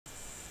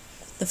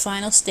The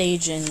final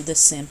stage in this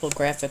sample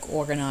graphic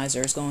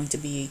organizer is going to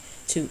be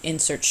to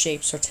insert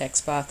shapes or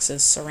text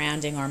boxes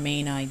surrounding our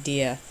main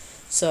idea.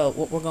 So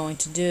what we're going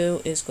to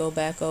do is go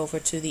back over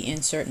to the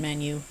insert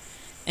menu,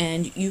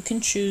 and you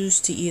can choose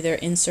to either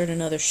insert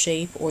another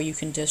shape or you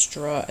can just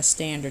draw a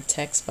standard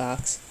text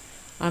box.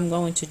 I'm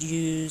going to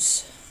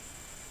use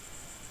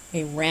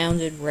a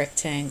rounded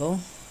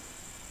rectangle,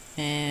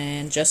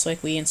 and just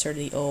like we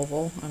inserted the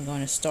oval, I'm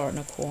going to start in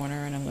a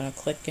corner and I'm going to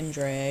click and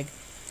drag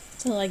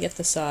until I get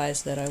the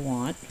size that I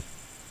want.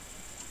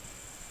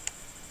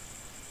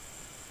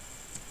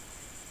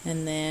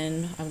 And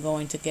then I'm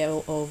going to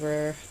go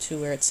over to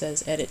where it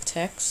says edit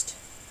text,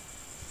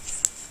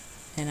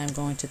 and I'm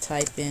going to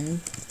type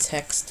in the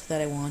text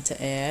that I want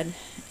to add.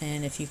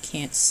 And if you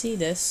can't see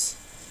this,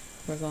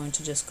 we're going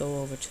to just go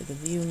over to the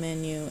view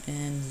menu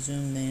and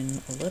zoom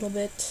in a little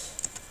bit.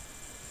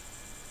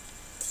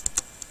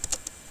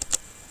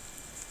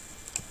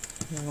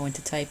 We're going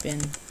to type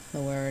in the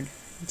word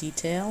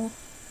detail,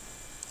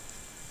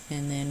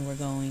 and then we're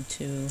going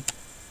to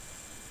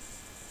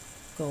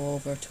go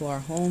over to our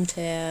home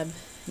tab,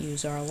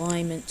 use our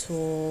alignment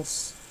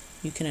tools.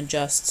 You can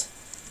adjust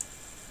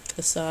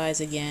the size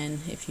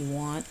again if you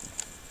want.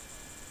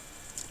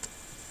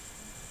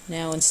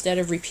 Now, instead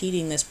of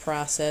repeating this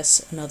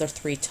process another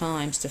 3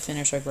 times to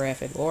finish our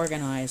graphic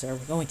organizer,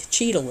 we're going to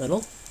cheat a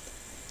little,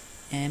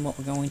 and what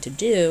we're going to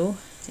do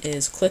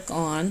is click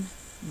on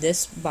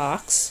this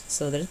box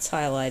so that it's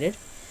highlighted,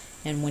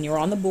 and when you're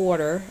on the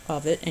border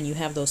of it and you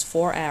have those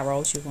 4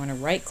 arrows, you're going to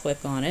right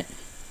click on it.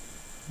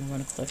 We're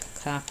going to click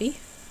copy,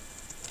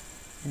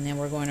 and then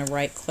we're going to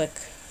right click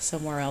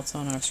somewhere else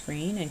on our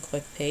screen and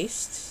click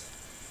paste.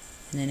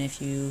 And then if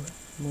you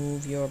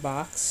move your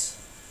box,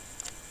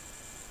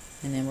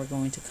 and then we're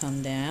going to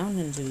come down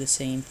and do the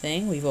same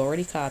thing. We've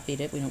already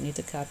copied it, we don't need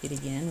to copy it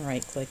again.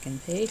 Right click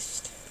and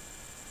paste.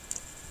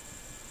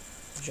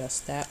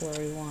 Adjust that where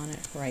we want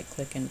it. Right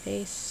click and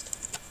paste.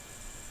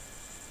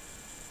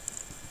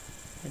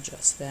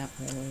 Adjust that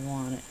where we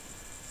want it.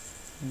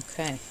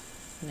 Okay,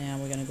 now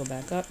we're going to go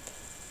back up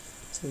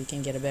so we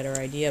can get a better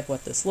idea of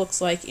what this looks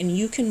like. And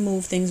you can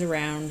move things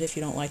around if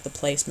you don't like the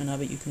placement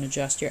of it. You can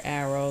adjust your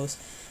arrows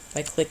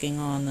by clicking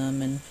on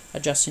them and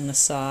adjusting the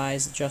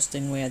size,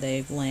 adjusting where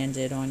they've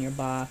landed on your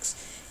box.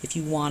 If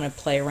you want to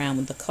play around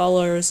with the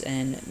colors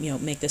and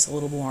make this a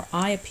little more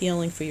eye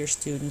appealing for your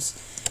students,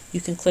 you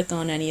can click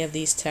on any of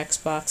these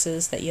text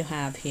boxes that you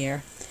have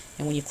here,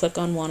 and when you click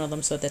on one of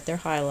them so that they're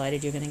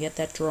highlighted, you're going to get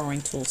that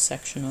drawing tool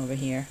section over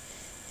here.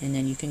 And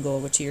then you can go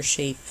over to your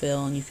shape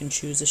fill and you can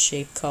choose a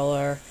shape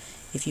color.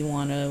 If you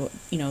want to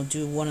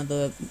do one of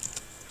the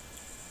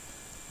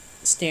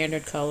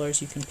standard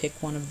colors, you can pick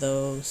one of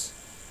those.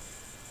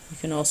 You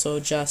can also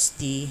adjust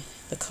the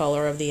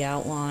color of the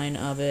outline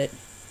of it.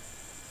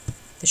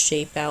 The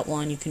shape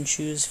outline you can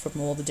choose from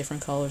all the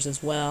different colors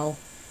as well.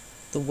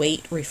 The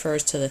weight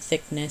refers to the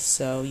thickness,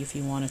 so if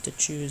you wanted to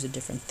choose a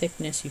different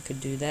thickness, you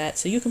could do that.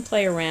 So you can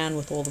play around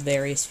with all the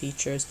various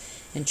features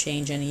and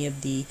change any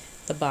of the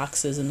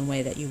boxes in the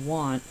way that you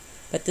want.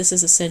 But this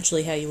is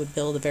essentially how you would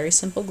build a very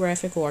simple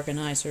graphic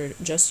organizer,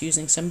 just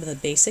using some of the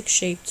basic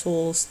shape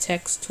tools,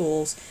 text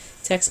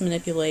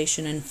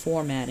manipulation, and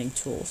formatting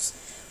tools.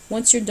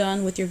 Once you're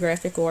done with your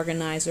graphic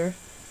organizer,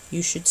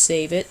 you should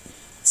save it.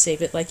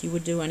 Save it like you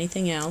would do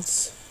anything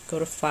else. Go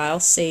to File,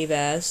 Save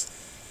As.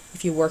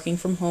 If you're working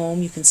from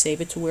home, you can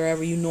save it to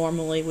wherever you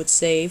normally would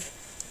save.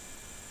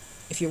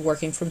 If you're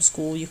working from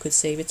school, you could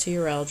save it to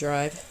your L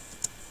drive.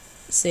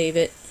 Save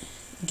it,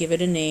 give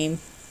it a name,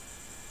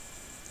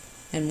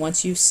 and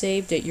once you've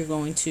saved it, you're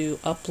going to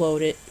upload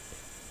it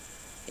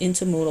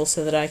into Moodle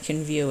so that I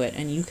can view it.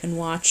 And you can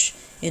watch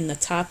in the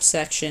top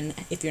section,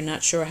 if you're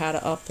not sure how to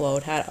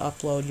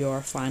upload your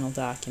final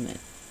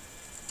document.